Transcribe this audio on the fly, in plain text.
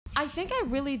I think I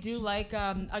really do like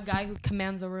a guy who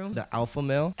commands a room. The alpha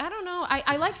male? I don't know.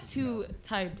 I like two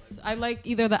types. I like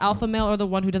either the alpha male or the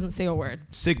one who doesn't say a word.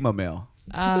 Sigma male.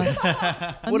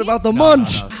 What about the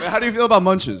munch? How do you feel about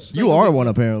munches? You are one,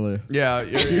 apparently. Yeah.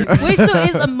 Wait, so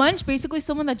is a munch basically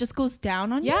someone that just goes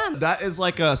down on you? Yeah. That is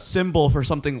like a symbol for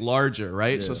something larger,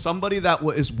 right? Yeah. So somebody that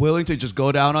is willing to just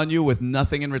go down on you with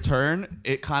nothing in return,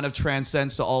 it kind of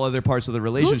transcends to all other parts of the Who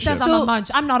relationship. says I'm So- a munch?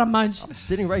 I'm not a munch.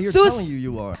 Sitting right here So telling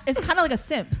you are. It's kind of like a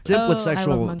simp. Simp with I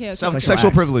sexual. love munch. Okay, okay.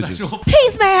 Sexual privileges.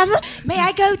 Please, ma'am, may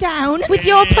I go down with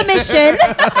your permission?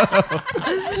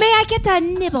 May I get a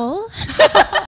nibble?